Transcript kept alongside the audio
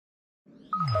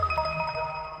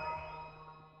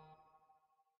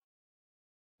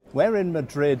We're in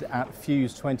Madrid at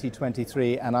Fyuz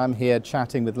 2023 and I'm here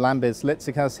chatting with Lambis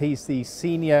Lytsikas. He's the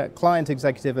Senior Client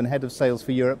Executive and Head of Sales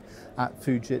for Europe at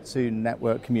Fujitsu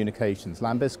Network Communications.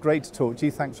 Lambis, great to talk to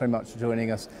you. Thanks very much for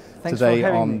joining us today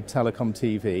on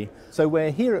TelecomTV. So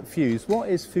we're here at Fyuz. What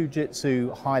is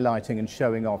Fujitsu highlighting and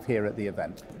showing off here at the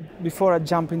event? Before I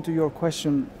jump into your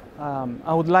question,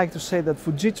 I would like to say that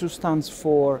Fujitsu stands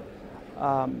for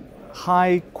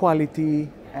high quality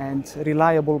and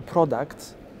reliable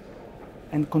products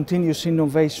and continuous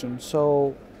innovation.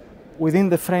 So within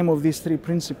the frame of these three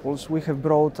principles, we have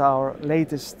brought our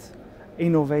latest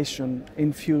innovation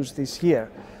in Fyuz this year.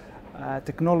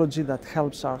 Technology that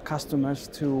helps our customers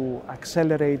to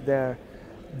accelerate their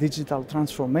digital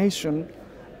transformation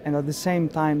and at the same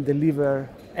time deliver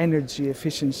energy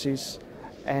efficiencies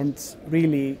and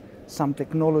really some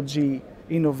technology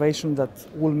innovation that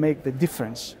will make the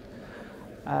difference.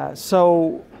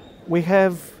 So we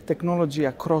have technology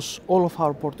across all of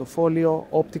our portfolio: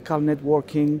 optical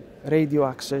networking, radio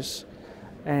access,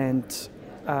 and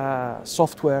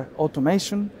software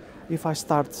automation. If I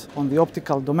start on the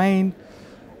optical domain,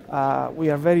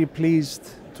 we are very pleased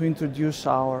to introduce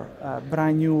our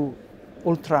brand new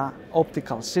Ultra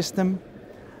Optical System,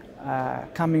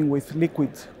 coming with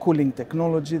liquid cooling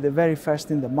technology, the very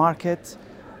first in the market,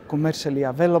 commercially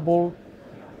available.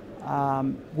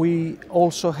 We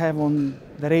also have on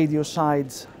the radio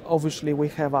side, obviously we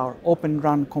have our Open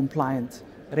RAN compliant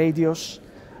radios,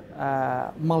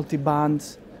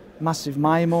 multi-band, massive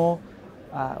MIMO.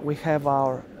 We have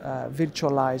our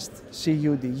virtualized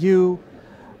CU/DU.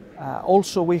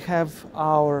 Also we have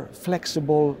our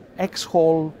flexible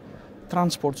X-Hall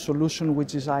transport solution,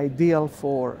 which is ideal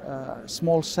for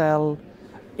small cell,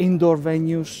 indoor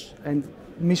venues and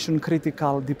mission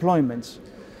critical deployments.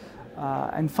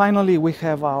 And finally, we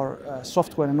have our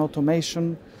software and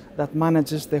automation that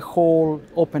manages the whole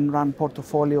Open RAN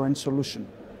portfolio and solution.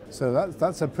 So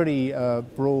that's a pretty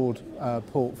broad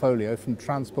portfolio, from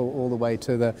transport all the way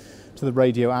to the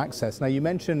radio access. Now you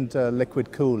mentioned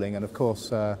liquid cooling, and of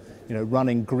course,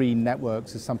 running green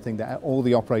networks is something that all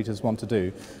the operators want to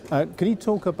do. Can you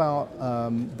talk about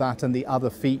that and the other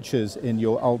features in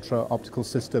your Ultra Optical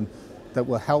System that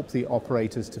will help the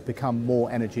operators to become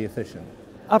more energy efficient?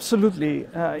 Absolutely.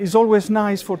 It's always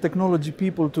nice for technology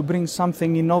people to bring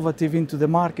something innovative into the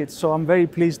market. So I'm very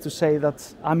pleased to say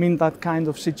that I'm in that kind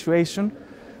of situation.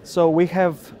 So we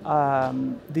have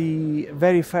the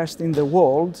very first in the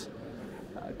world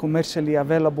commercially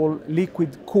available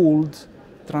liquid cooled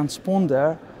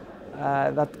transponder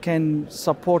that can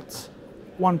support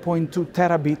 1.2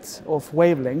 terabits of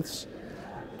wavelengths.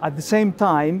 At the same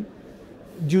time,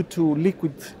 due to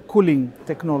liquid cooling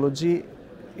technology,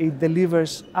 it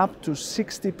delivers up to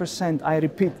 60%, I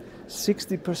repeat,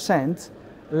 60%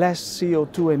 less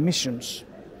CO2 emissions.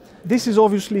 This is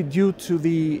obviously due to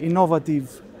the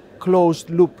innovative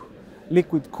closed-loop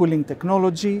liquid cooling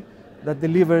technology that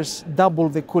delivers double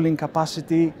the cooling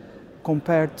capacity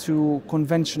compared to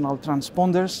conventional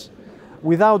transponders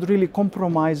without really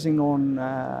compromising on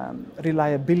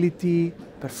reliability,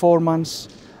 performance,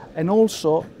 and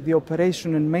also the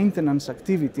operation and maintenance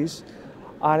activities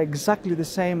are exactly the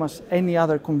same as any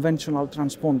other conventional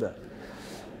transponder.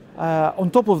 On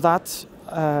top of that,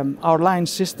 our line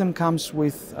system comes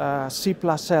with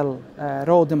C+L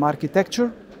ROADM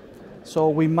architecture. So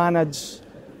we manage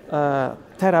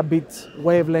terabit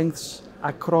wavelengths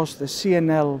across the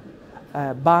CNL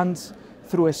bands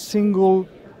through a single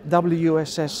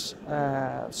WSS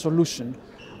solution,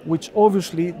 which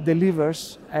obviously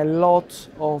delivers a lot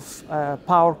of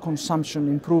power consumption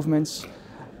improvements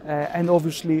and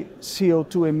obviously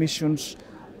CO2 emissions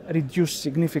reduced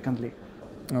significantly.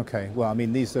 Okay, well, I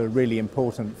mean, these are really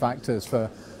important factors for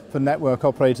network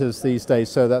operators these days,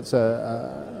 so that's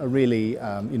a really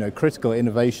critical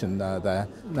innovation there.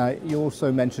 Now, you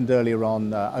also mentioned earlier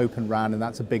on Open RAN, and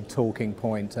that's a big talking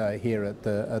point here at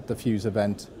the Fyuz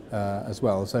event as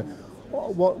well. So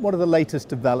what are the latest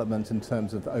developments in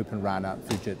terms of Open RAN at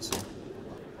Fujitsu?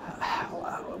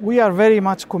 We are very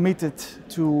much committed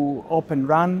to Open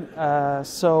RAN.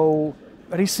 So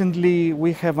recently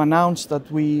we have announced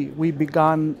that we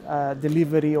began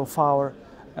delivery of our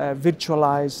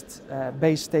virtualized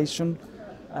base station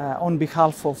on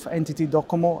behalf of NTT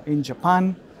Docomo in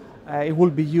Japan. It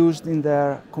will be used in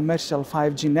their commercial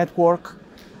 5G network.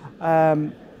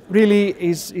 Really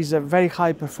is a very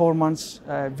high performance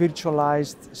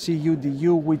virtualized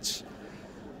CU/DU, which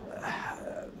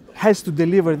has to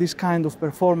deliver this kind of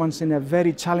performance in a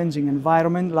very challenging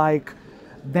environment like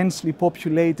densely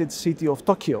populated city of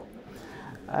Tokyo.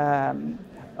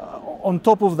 On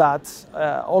top of that,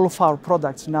 all of our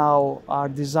products now are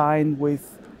designed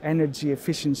with energy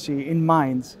efficiency in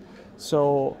mind.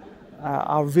 So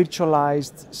our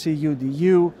virtualized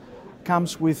CUDU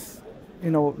comes with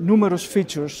numerous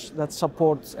features that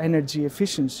support energy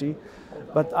efficiency,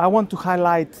 but I want to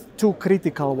highlight two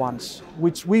critical ones,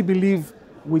 which we believe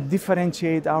we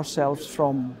differentiate ourselves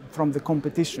from the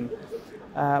competition.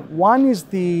 One is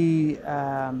the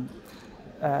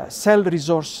cell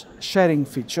resource sharing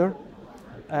feature,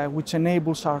 which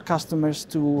enables our customers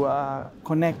to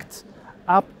connect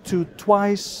up to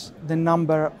twice the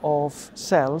number of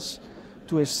cells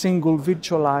to a single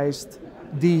virtualized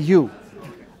DU.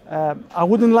 I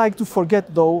wouldn't like to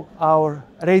forget, though, our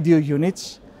radio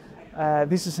units.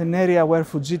 This is an area where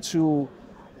Fujitsu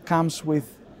comes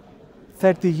with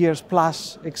 30 years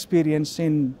plus experience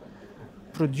in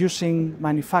producing,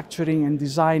 manufacturing, and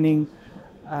designing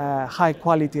high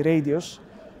quality radios.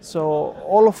 So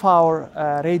all of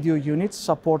our radio units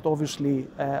support obviously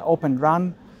Open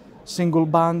RAN, single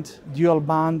band, dual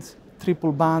band,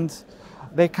 triple band.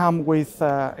 They come with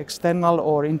external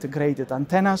or integrated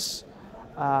antennas,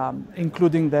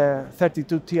 including the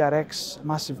 32 TRX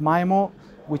massive MIMO,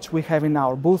 which we have in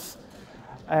our booth.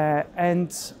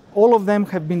 And all of them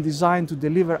have been designed to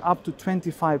deliver up to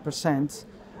 25%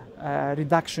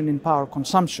 reduction in power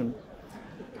consumption.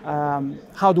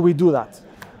 How do we do that?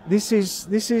 This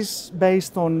is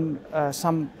based on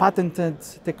some patented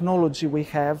technology we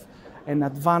have and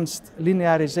advanced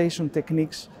linearization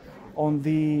techniques on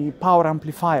the power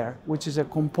amplifier, which is a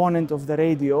component of the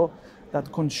radio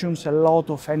that consumes a lot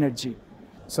of energy.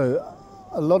 So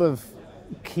a lot of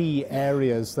key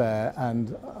areas there,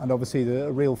 and obviously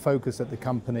the real focus at the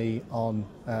company on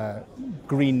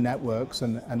green networks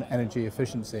and energy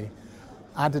efficiency.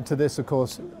 Added to this, of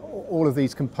course, all of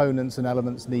these components and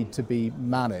elements need to be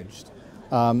managed.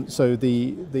 So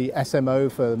the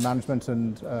SMO for management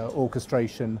and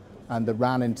orchestration, and the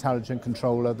RAN intelligent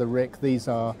controller, the RIC, these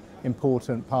are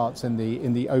important parts in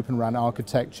the Open RAN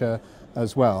architecture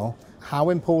as well. How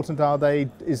important are they?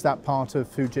 Is that part of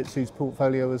Fujitsu's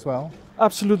portfolio as well?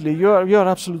 Absolutely, you're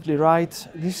absolutely right.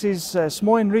 This is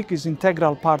SMO and RIC is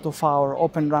integral part of our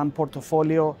Open RAN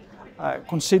portfolio,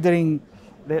 considering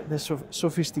the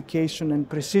sophistication and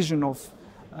precision of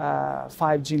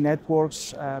 5G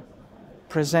networks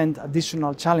present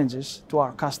additional challenges to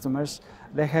our customers.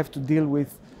 They have to deal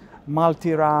with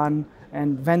multi-RAN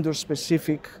and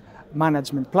vendor-specific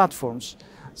management platforms.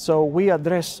 So we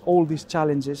address all these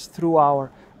challenges through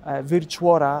our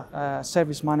Virtuora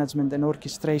service management and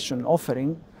orchestration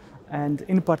offering, and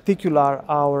in particular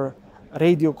our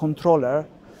radio controller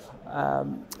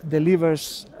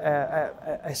delivers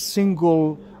a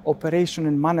single operation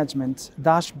and management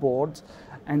dashboard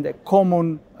and a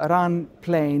common RAN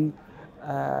plane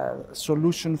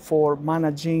solution for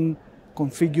managing,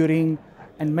 configuring,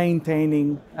 and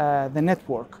maintaining the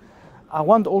network. I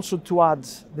want also to add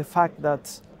the fact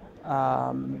that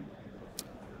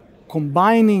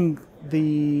combining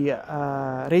the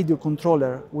radio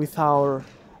controller with our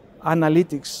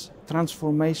analytics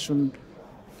transformation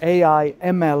AI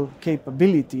ML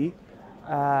capability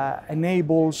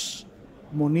enables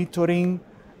monitoring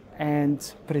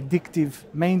and predictive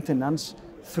maintenance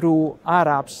through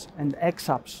RApps and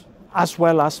XApps, as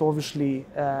well as obviously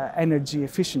energy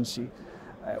efficiency.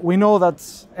 We know that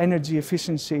energy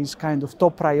efficiency is kind of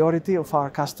top priority of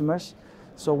our customers,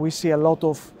 so we see a lot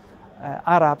of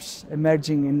RApps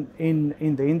emerging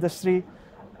in the industry.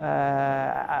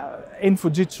 In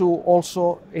Fujitsu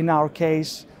also, in our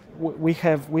case, we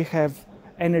have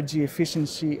energy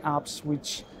efficiency apps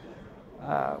which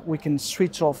we can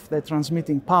switch off the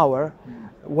transmitting power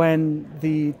when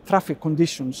the traffic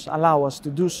conditions allow us to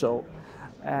do so.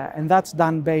 And that's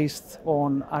done based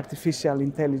on artificial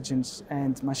intelligence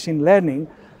and machine learning,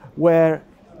 where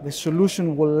the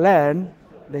solution will learn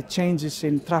the changes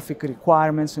in traffic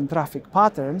requirements and traffic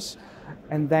patterns,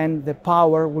 and then the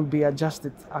power will be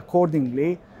adjusted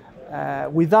accordingly,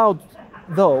 without,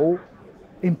 though,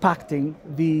 impacting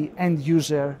the end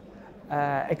user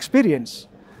experience.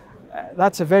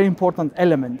 That's a very important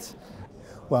element.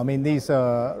 Well, I mean, these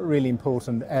are really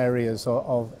important areas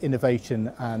of innovation,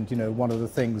 and one of the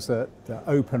things that the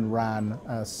Open RAN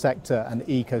sector and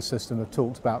ecosystem have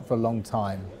talked about for a long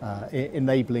time,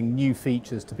 enabling new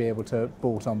features to be able to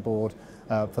brought on board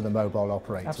for the mobile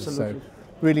operators. Absolutely. So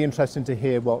really interesting to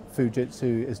hear what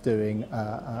Fujitsu is doing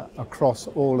across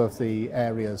all of the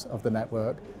areas of the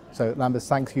network. So Lambis,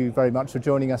 thank you very much for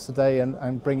joining us today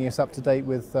and bringing us up to date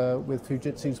with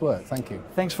Fujitsu's work. Thank you.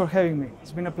 Thanks for having me.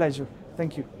 It's been a pleasure.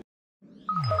 Thank you.